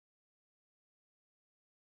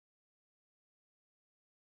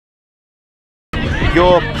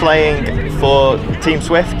you're playing for Team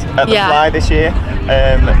Swift at the Fly this year.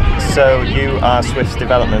 So you are Swift's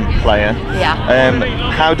development player. Yeah.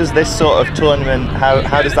 How does this sort of tournament,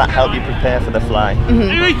 how does that help you prepare for the Fly?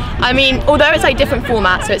 I mean, although it's like different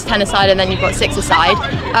formats, so it's 10-a-side and then you've got 6-a-side,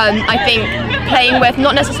 I think playing with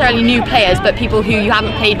not necessarily new players, but people who you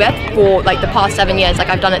haven't played with for like the past 7 years, like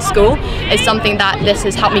I've done at school, is something that this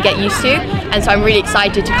has helped me get used to. And so I'm really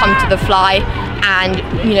excited to come to the Fly and,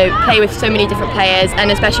 you know, play with so many different players,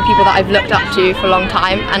 and especially people that I've looked up to for a long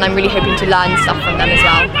time, and I'm really hoping to learn stuff from them as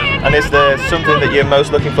well. And is there something that you're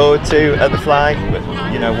most looking forward to at the Fly?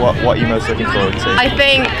 You know, what are you most looking forward to? I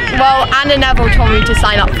think, well, Anna Neville told me to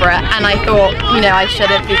sign up for it, and I thought, you know, I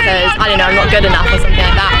shouldn't because, I don't know, I'm not good enough or something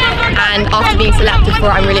like that. And after being selected for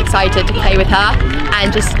it, I'm really excited to play with her and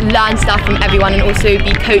just learn stuff from everyone, and also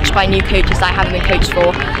be coached by new coaches that I haven't been coached for.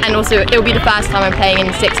 And also, it'll be the first time I'm playing in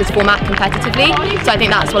the 6s format competitively, so I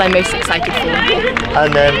think that's what I'm most excited for.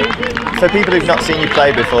 And for people who've not seen you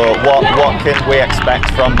play before, what can we expect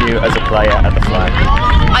from you as a player at the Fly?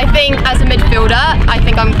 I think as a midfielder, I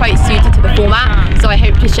think I'm quite suited to the format, so I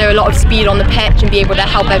hope to show a lot of speed on the pitch and be able to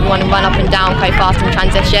help everyone run up and down quite fast in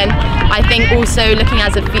transition. I think also looking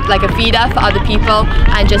as a feeder for other people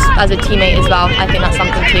and just as a teammate as well, I think that's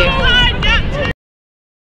something too.